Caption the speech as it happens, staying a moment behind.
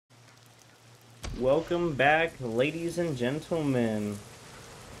Welcome back, ladies and gentlemen.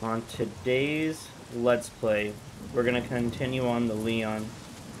 On today's Let's Play, we're going to continue on the Leon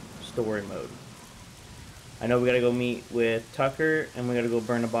story mode. I know we got to go meet with Tucker, and we got to go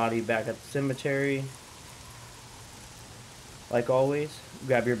burn a body back at the cemetery. Like always,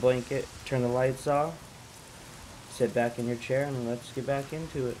 grab your blanket, turn the lights off, sit back in your chair, and let's get back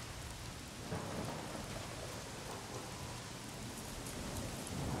into it.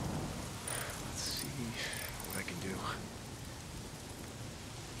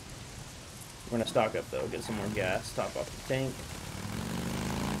 We're gonna stock up though, get some more gas, top off the tank.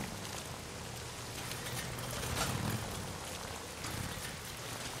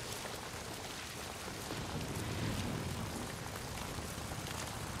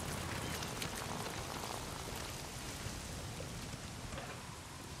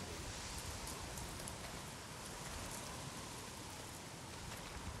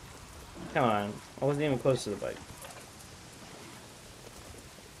 Come on, I wasn't even close to the bike.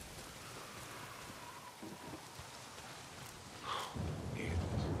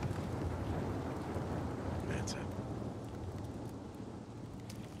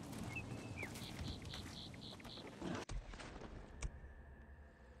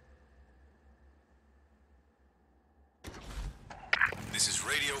 This is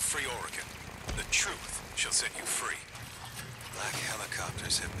Radio Free Oregon. The truth shall set you free. Black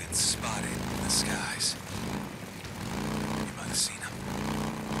helicopters have been spotted in the skies. You might have seen them.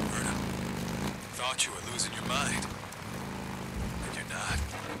 Heard them. Thought you were losing your mind. But you're not.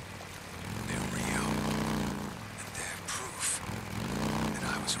 They're real. And they're proof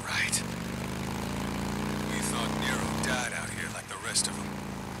that I was right. We thought Nero died out here like the rest of them.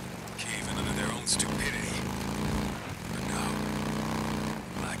 Caving under their own stupidity. But no.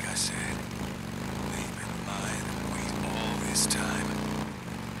 Like I said, they've been lying in wait all this time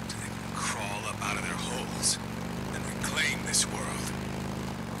till they can crawl up out of their holes and reclaim this world.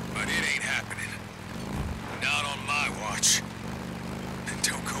 But it ain't happening. Not on my watch. And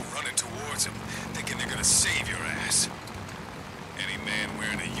don't go running towards them thinking they're gonna save your ass. Any man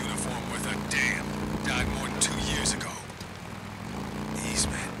wearing a uniform worth a damn died more than 2 years ago. These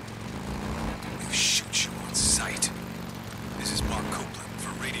men, they shoot you on sight. This is Mark Copeland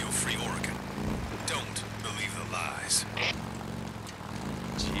for Radio Free Oregon. Don't believe the lies.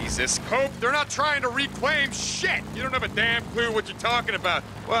 Jesus, Cope, they're not trying to reclaim shit! You don't have a damn clue what you're talking about.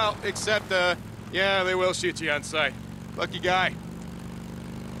 Well, except, yeah, they will shoot you on sight. Lucky guy.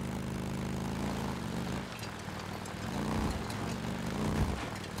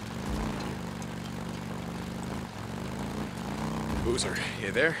 Boozer,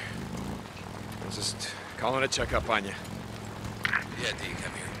 you there? I was just calling to check up on you. Yeah, Deke,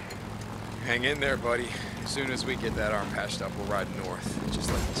 I'm here. Hang in there, buddy. As soon as we get that arm patched up, we'll ride north, just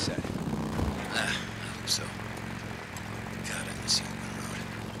like you said. I hope so. God, I miss you on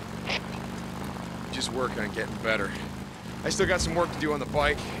the road. Just working on getting better. I still got some work to do on the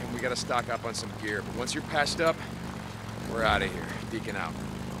bike, and we gotta stock up on some gear. But once you're patched up, we're out of here. Deacon out.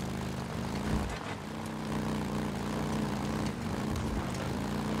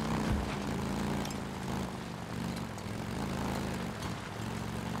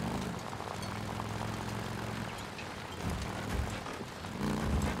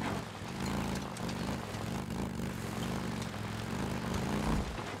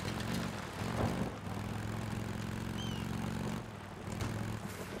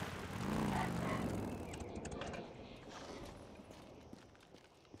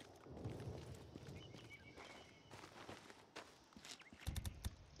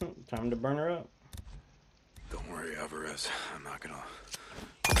 Time to burn her up. Don't worry, Alvarez. I'm not gonna...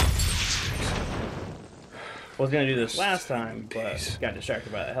 I was gonna do this last time, but got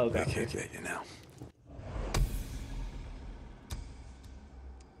distracted by the I helicopter. can't get you now.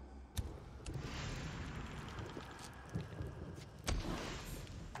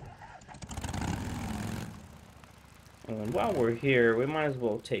 And while we're here, we might as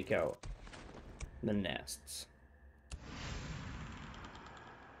well take out the nests.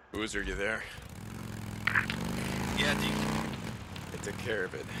 Boozer, you there? Yeah, Deke. I took care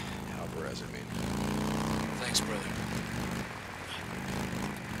of it. Alvarez, I mean. Thanks, brother.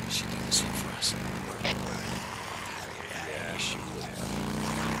 She did the same for us. Yeah, she would have.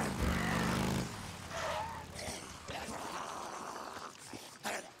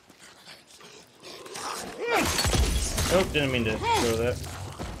 Oh, didn't mean to throw that.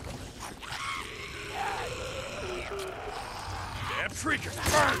 Damn freaker!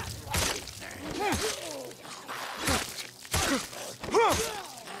 Burn!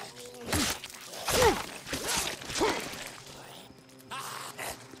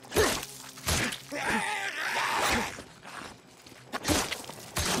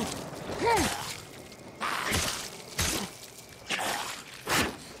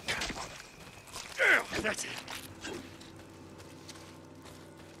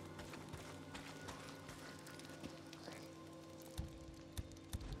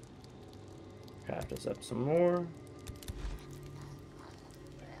 Craft this up some more.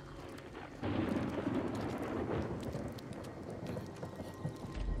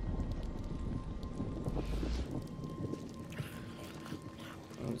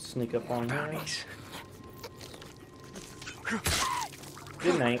 Let's sneak up on her.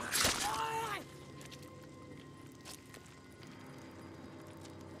 Good night.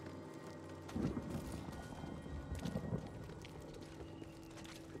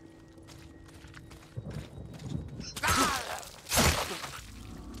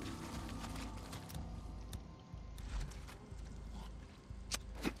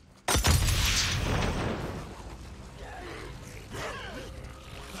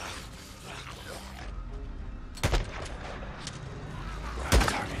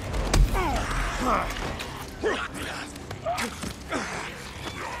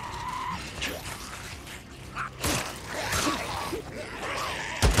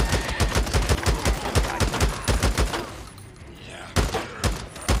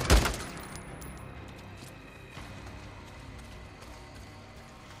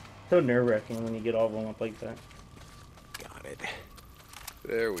 So nerve-wracking when you get all of them up like that. Got it.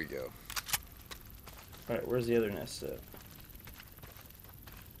 There we go. Alright, where's the other nest at?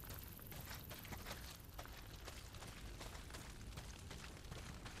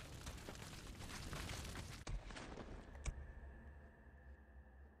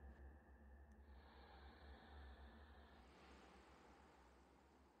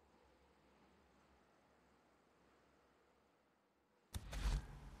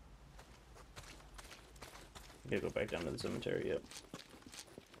 Gotta go back down to the cemetery, yep.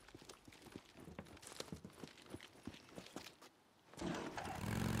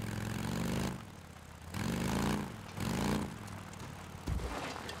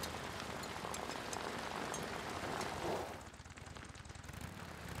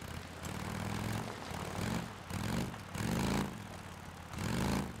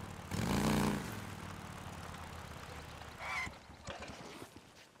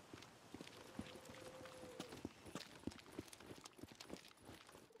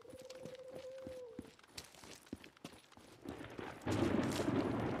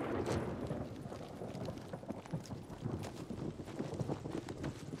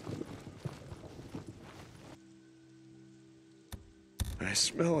 I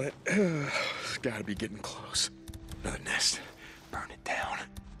smell it. It's gotta be getting close. Another nest. Burn it down.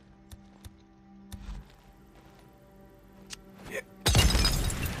 Yeah.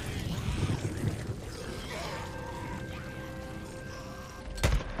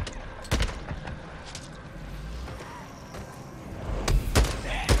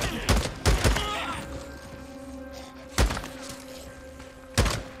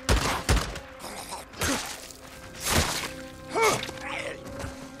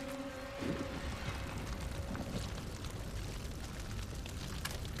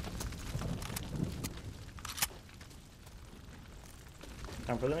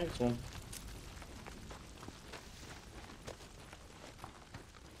 Time for the next one.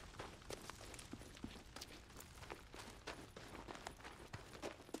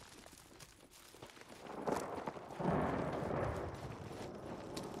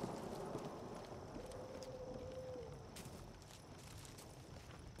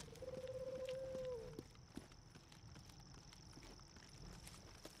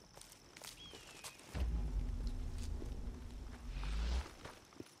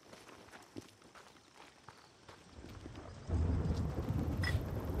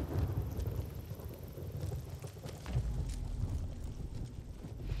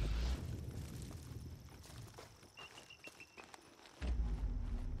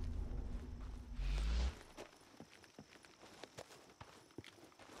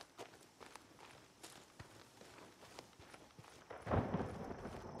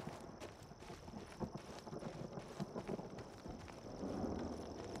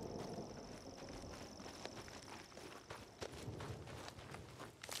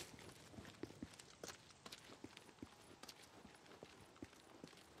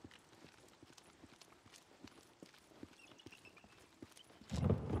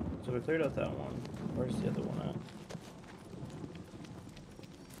 So we cleared out that one. Where's the other one at?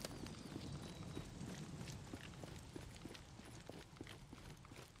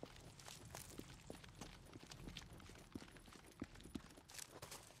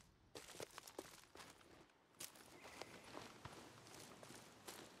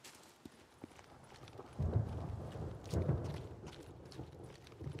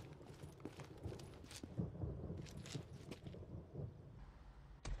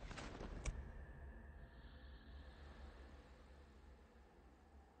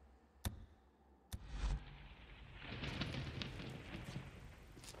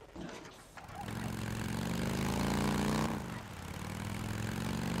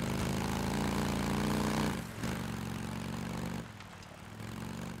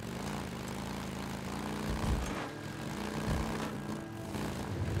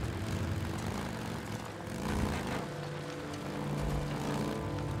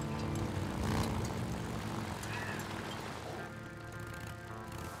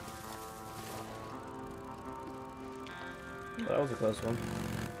 That was a close one.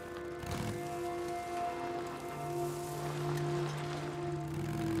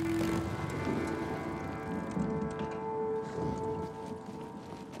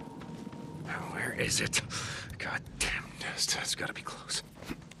 Where is it? God damn, it's gotta be close.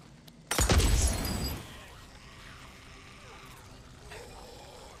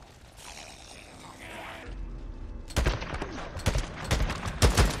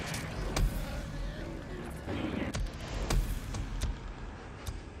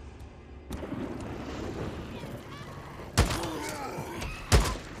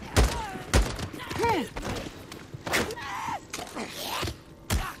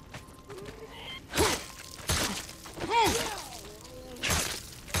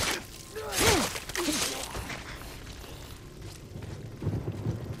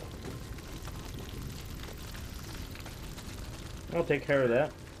 I'll take care of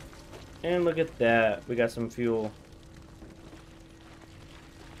that. And look at that. We got some fuel.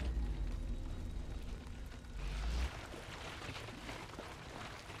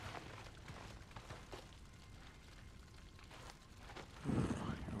 Here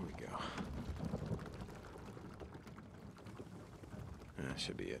we go. That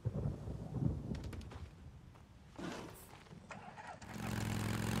should be it.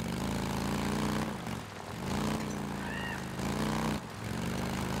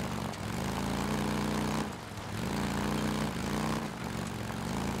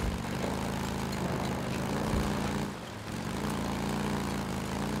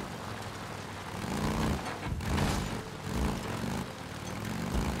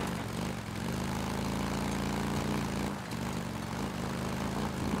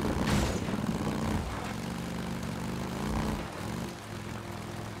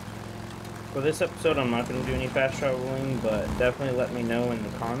 For this episode, I'm not going to do any fast traveling, but definitely let me know in the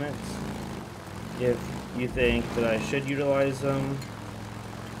comments if you think that I should utilize them.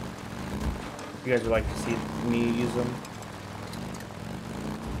 If you guys would like to see me use them.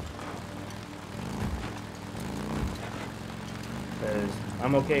 Because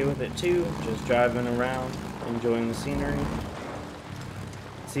I'm okay with it too, just driving around, enjoying the scenery,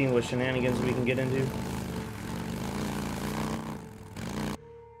 seeing what shenanigans we can get into.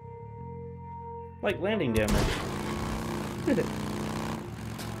 Like landing damage.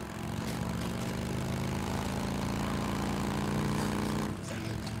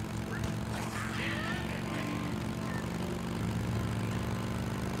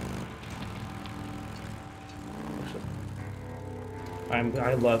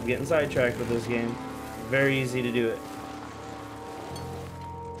 I love getting sidetracked with this game. Very easy to do it.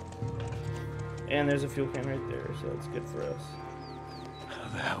 And there's a fuel can right there, so that's good for us. How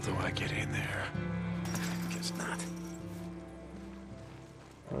the hell do I get in there? Guess not.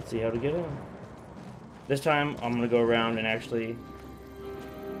 Let's see how to get in. This time, I'm going to go around and actually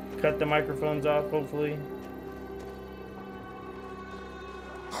cut the microphones off, hopefully.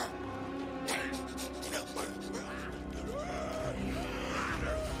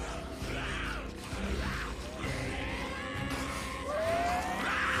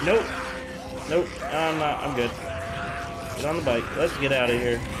 Nope. Nope. I'm not. I'm good. Get on the bike. Let's get out of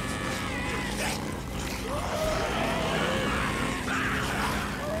here.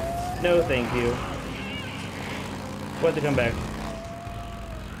 No, thank you. What to come back?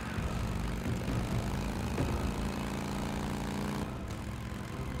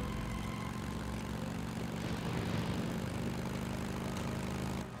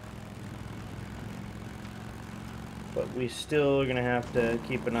 But we still are gonna have to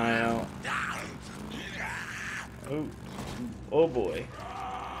keep an eye out. Oh, oh boy.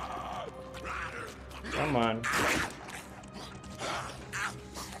 Come on.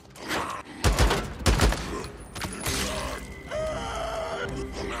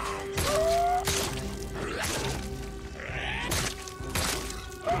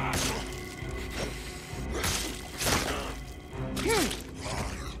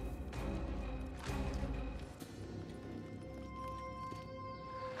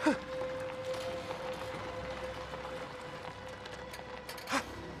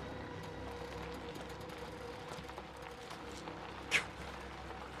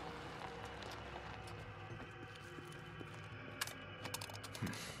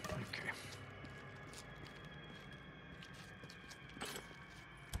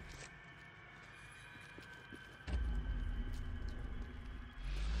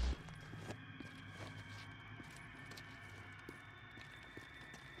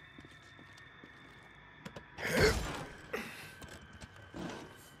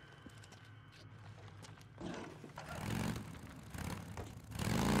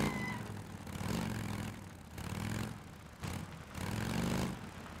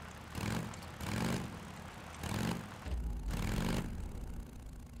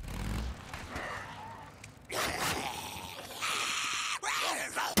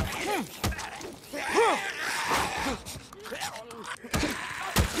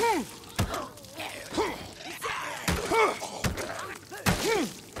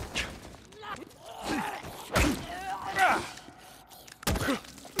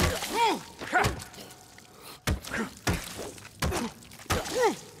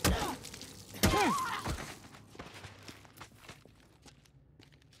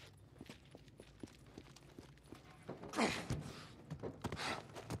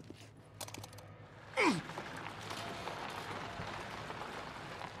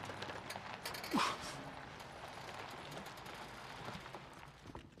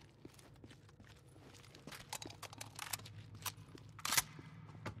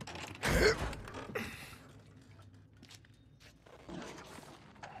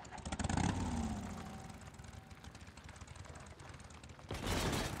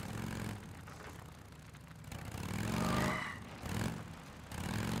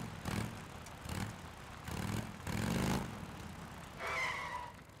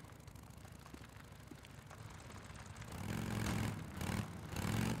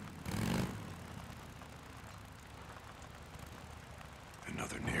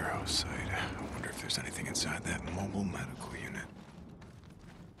 Another Nero site. I wonder if there's anything inside that mobile medical unit.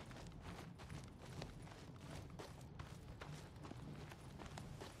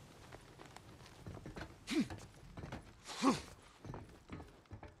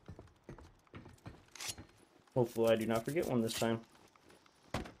 Hopefully I do not forget one this time.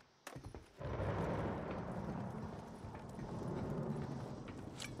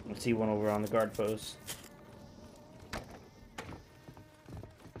 I see one over on the guard post.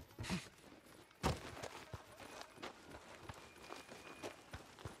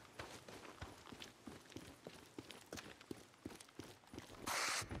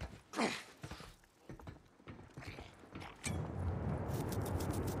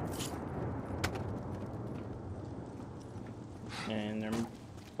 And there will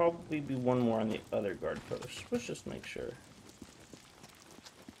probably be one more on the other guard post. Let's just make sure.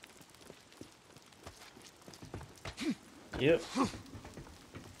 Yep.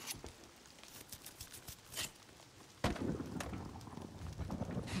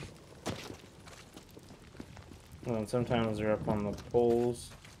 Well, and sometimes they're up on the poles,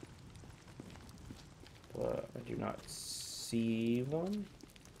 but I do not see one.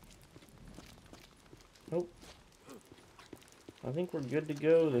 Nope. I think we're good to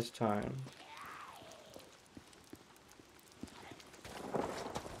go this time.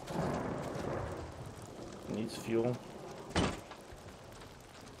 Needs fuel.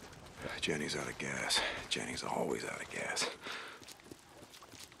 Jenny's out of gas. Jenny's always out of gas.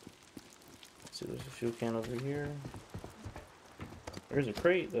 Let's see, there's a fuel can over here. There's a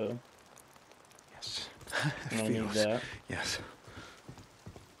crate, though. Yes. I need that. Yes.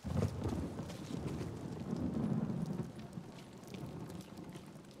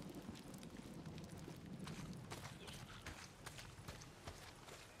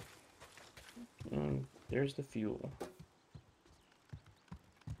 And there's the fuel.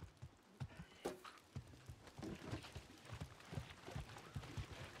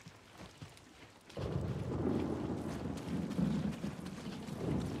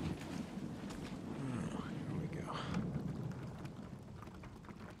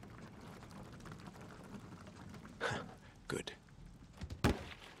 Good.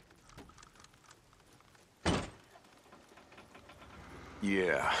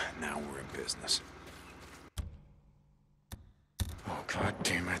 Yeah, now we're in business. Oh, God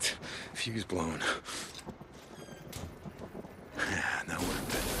damn it. Fuse blown. Now we're in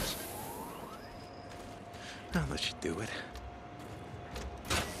business. I'll let you do it.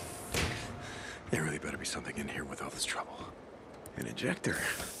 There really better be something in here with all this trouble. An ejector.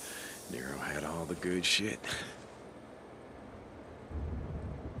 Nero had all the good shit.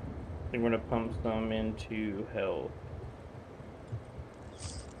 I think we're gonna pump some into hell.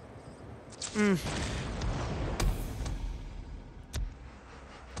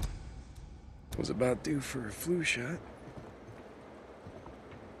 Was about due for a flu shot.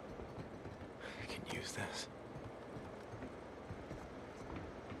 I can use this.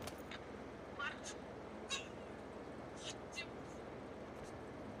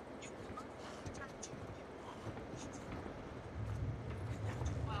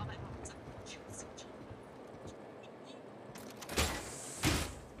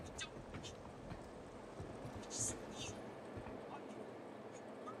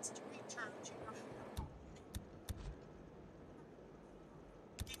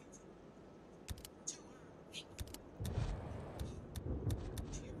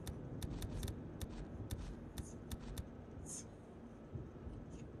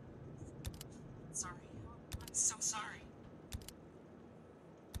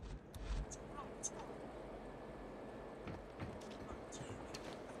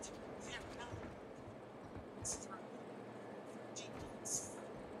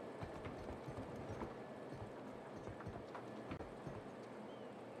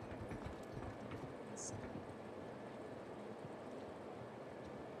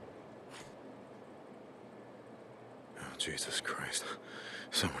 Jesus Christ.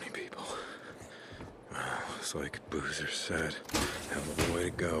 So many people. Wow, it's like Boozer said. Hell of a way to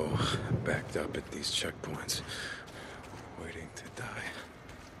go. Backed up at these checkpoints. Waiting to die.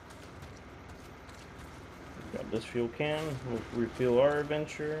 Grab this fuel can, we'll refuel our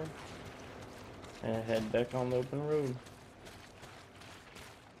adventure, and head back on the open road.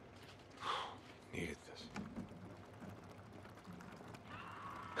 Needed this.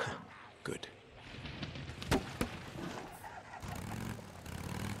 Good.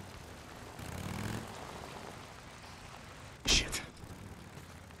 Shit.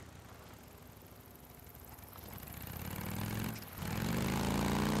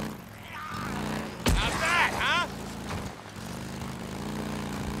 How's that, huh?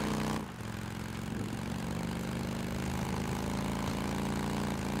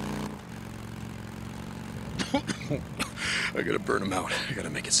 I gotta burn them out. I gotta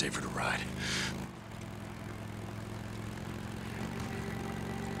make it safer to ride.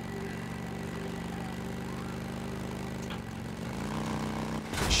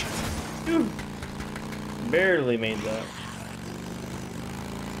 Shit. Whew. Barely made that.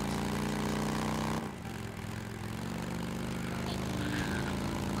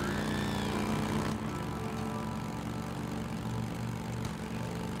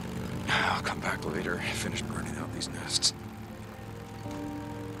 I'll come back later, finish burning out these nests.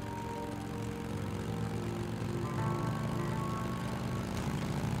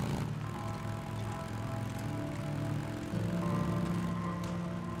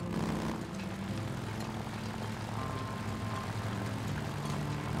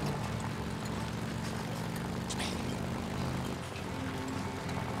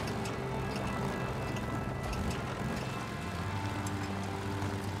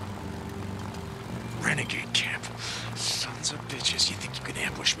 Renegade camp. Sons of bitches, you think you can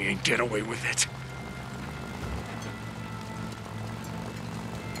ambush me and get away with it?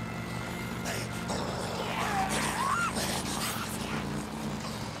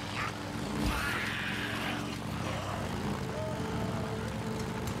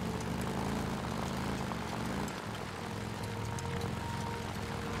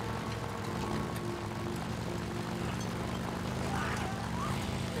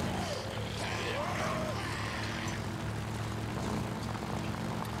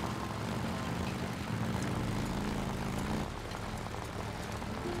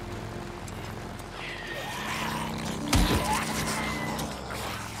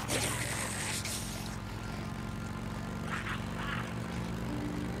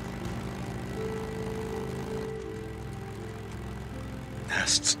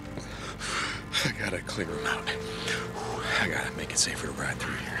 Nests. I gotta clear them out. I gotta make it safer to ride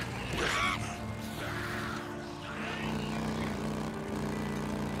through here.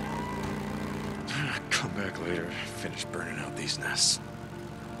 Come back later, finish burning out these nests.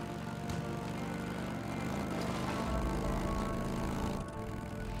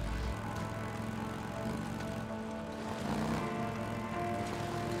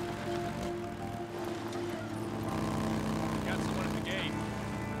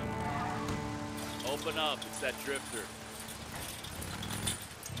 Open up, it's that drifter.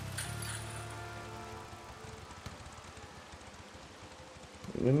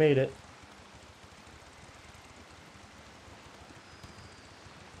 We made it.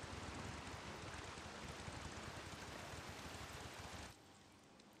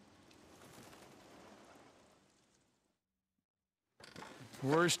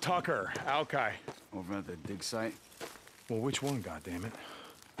 Where's Tucker? Alki. Over at the dig site? Well, which one, goddammit?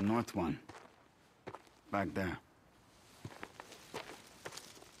 The north one. Back there.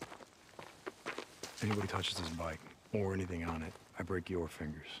 Anybody touches this bike, or anything on it, I break your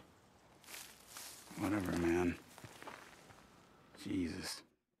fingers. Whatever, man. Jesus.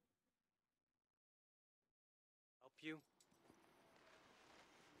 Help you?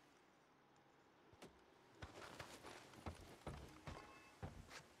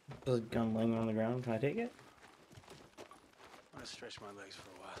 There's a gun laying on the ground. Can I take it? I'm gonna stretch my legs for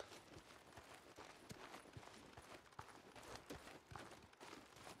a while.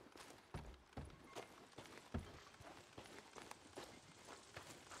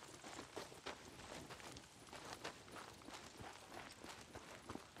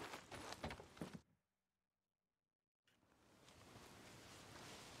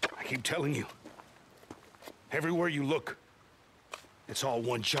 I keep telling you. Everywhere you look, it's all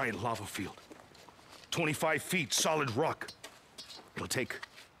one giant lava field. 25 feet solid rock. It'll take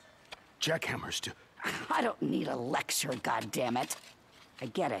jackhammers to... I don't need a lecture, goddammit. I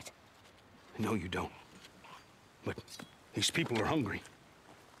get it. No, you don't. But these people are hungry.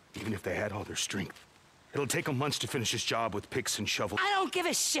 Even if they had all their strength. It'll take him months to finish his job with picks and shovels. I don't give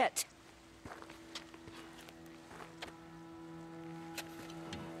a shit!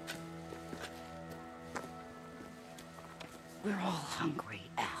 We're all hungry,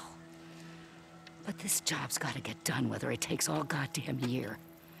 Al. But this job's gotta get done whether it takes all goddamn year.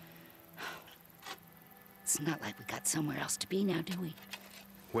 It's not like we got somewhere else to be now, do we?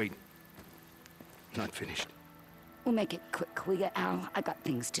 Wait. Not finished. We'll make it quick, will ya, Al? I got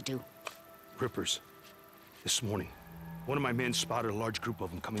things to do. Rippers. This morning, one of my men spotted a large group of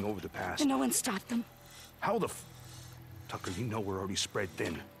them coming over the pass. And no one stopped them? How the Tucker, you know we're already spread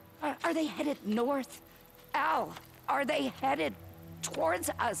thin. Are they headed north? Al, are they headed towards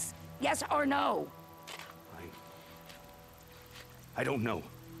us? Yes or no? I don't know.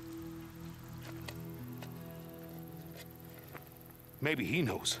 Maybe he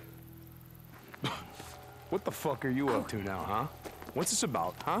knows. What the fuck are you up to now, huh? What's this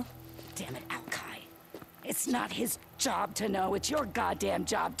about, huh? Damn it, Al-Kai. It's not his job to know. It's your goddamn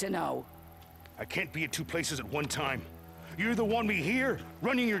job to know. I can't be at two places at one time. You either want me here,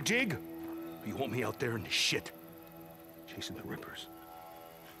 running your dig, or you want me out there in the shit, chasing the Rippers.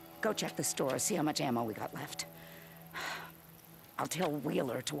 Go check the store, see how much ammo we got left. I'll tell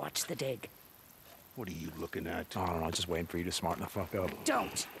Wheeler to watch the dig. What are you looking at? I don't know, just waiting for you to smarten the fuck up.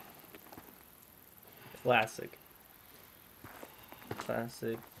 Don't! Classic.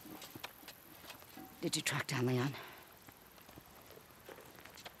 Classic. Did you track down Leon?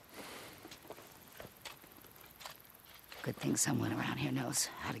 Good thing someone around here knows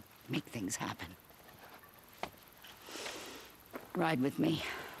how to make things happen. Ride with me.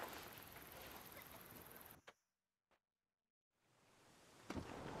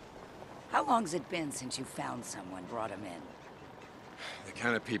 How long's it been since you found someone, brought him in? The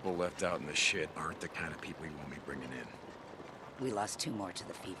kind of people left out in the shit aren't the kind of people you want me bringing in. We lost 2 more to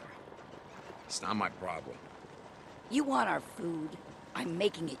the fever. It's not my problem. You want our food? I'm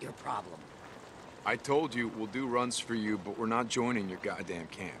making it your problem. I told you we'll do runs for you, but we're not joining your goddamn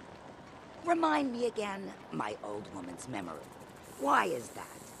camp. Remind me again, my old woman's memory. Why is that?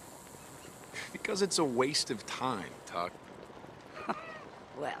 Because it's a waste of time, Tuck.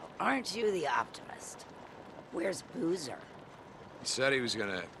 Well, aren't you the optimist? Where's Boozer? He said he was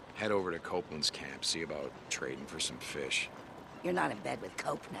gonna head over to Copeland's camp, see about trading for some fish. You're not in bed with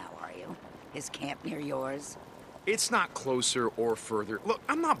Cope now, are you? His camp near yours? It's not closer or further. Look,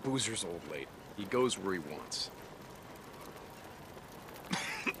 I'm not Boozer's old lady. He goes where he wants.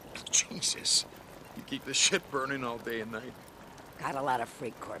 Jesus. You keep the shit burning all day and night. Got a lot of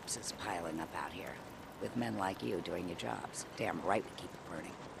freak corpses piling up out here. With men like you doing your jobs. Damn right we keep it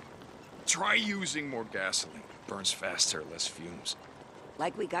burning. Try using more gasoline. Burns faster, less fumes.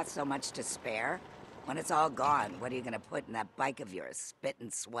 Like we got so much to spare? When it's all gone, what are you gonna put in that bike of yours? Spit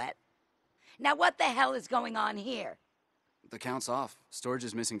and sweat? Now what the hell is going on here? The count's off. Storage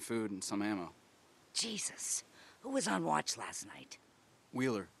is missing food and some ammo. Jesus. Who was on watch last night?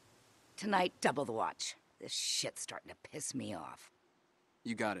 Wheeler, Tonight, double the watch. This shit's starting to piss me off.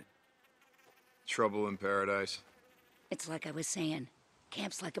 you got it. Trouble in paradise. It's like I was saying.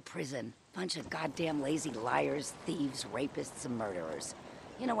 Camp's like a prison. Bunch of goddamn lazy liars, thieves, rapists, and murderers.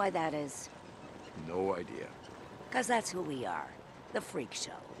 You know why that is? No idea. 'Cause that's who we are. The freak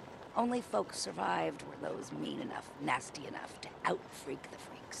show. Only folks survived were those mean enough, nasty enough to out-freak the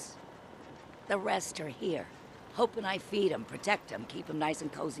freaks. The rest are here. Hoping I feed them, protect them, keep them nice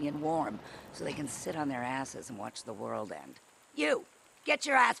and cozy and warm, so they can sit on their asses and watch the world end. You! Get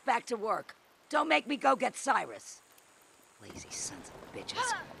your ass back to work! Don't make me go get Cyrus! Lazy sons of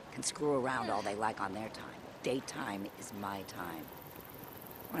bitches can screw around all they like on their time. Daytime is my time.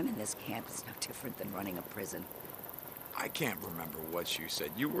 Running this camp is no different than running a prison. I can't remember what you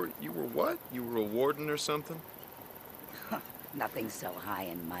said. You were what? You were a warden or something? Nothing so high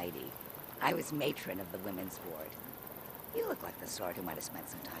and mighty. I was matron of the women's ward. You look like the sort who might have spent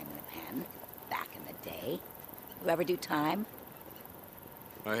some time in the pen, back in the day. You ever do time?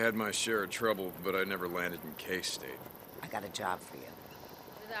 I had my share of trouble, but I never landed in K-State. I got a job for you.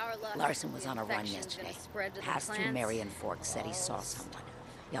 With our luck, Larson was the on a run infection's gonna yesterday. spread to the Passed through plants. Marion Fork, said he saw someone.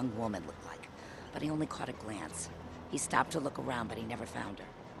 Young woman looked like, but he only caught a glance. He stopped to look around, but he never found her.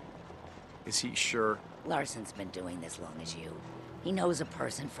 Is he sure? Larson's been doing this long as you. He knows a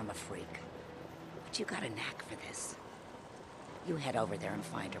person from a freak. But you got a knack for this. You head over there and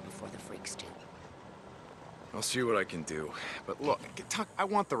find her before the freaks do. I'll see what I can do. But look, Tuck, I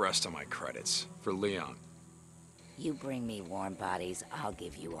want the rest of my credits. For Leon. You bring me warm bodies, I'll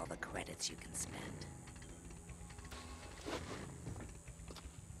give you all the credits you can spend.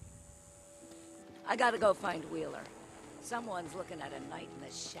 I gotta go find Wheeler. Someone's looking at a night in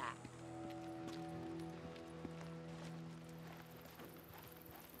the shack.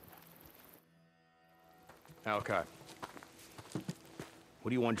 Okay. What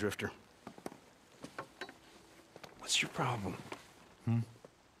do you want, Drifter? What's your problem?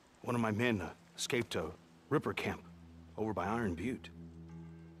 One of my men escaped a Ripper camp over by Iron Butte.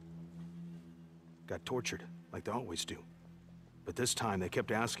 Got tortured, like they always do. But this time they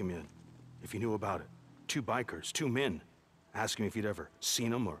kept asking me if you knew about it. Two bikers, two men, asking me if you'd ever seen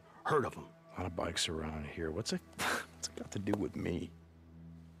them or heard of them. A lot of bikes around here. What's it got to do with me?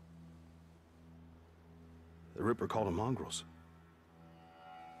 The Ripper called them mongrels.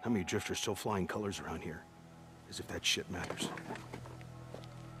 How many drifters still flying colors around here? As if that shit matters.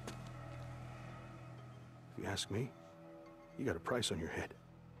 If you ask me, you got a price on your head.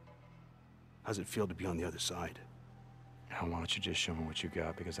 How's it feel to be on the other side? Now, why don't you just show me what you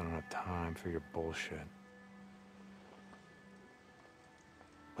got, because I don't have time for your bullshit.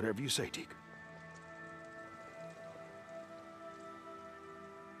 Whatever you say, Deke.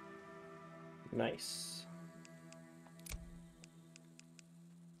 Nice.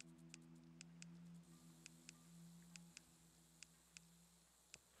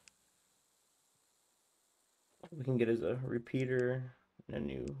 We can get as a repeater and a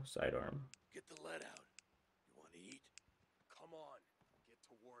new sidearm. Get the lead out. You want to eat? Come on, get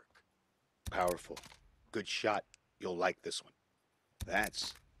to work. Powerful. Good shot. You'll like this one.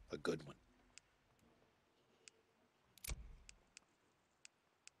 That's a good one.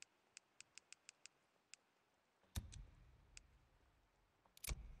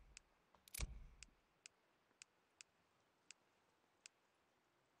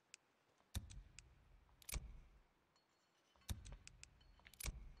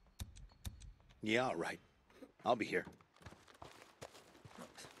 Yeah, all right. I'll be here.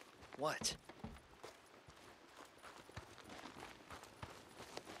 What?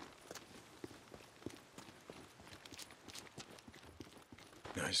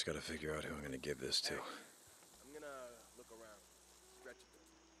 I just gotta figure out who I'm gonna give this to. I'm gonna look around. Stretch a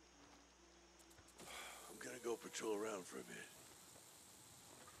bit. I'm gonna go patrol around for a bit.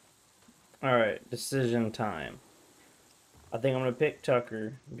 Alright, decision time. I think I'm gonna pick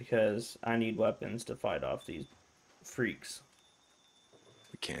Tucker because I need weapons to fight off these freaks.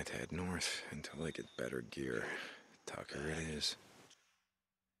 We can't head north until I get better gear. Tucker it is.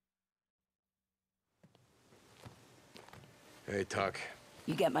 Hey, Tuck.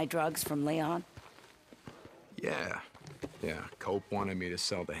 You get my drugs from Leon? Yeah. Cope wanted me to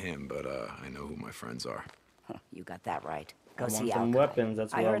sell to him, but I know who my friends are. Huh, you got that right. Go I want see some Alki. weapons,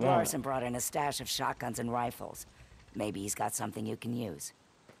 that's what I heard want. Larson brought in a stash of shotguns and rifles. Maybe he's got something you can use.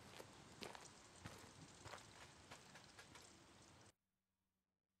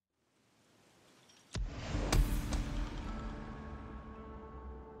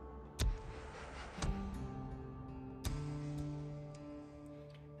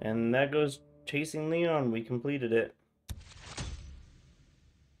 And that goes chasing Leon. We completed it.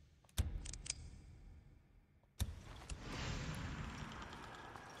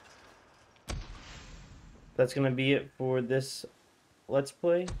 That's gonna be it for this Let's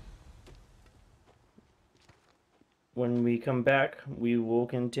Play. When we come back, we will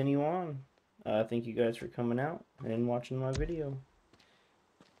continue on. Thank you guys for coming out and watching my video.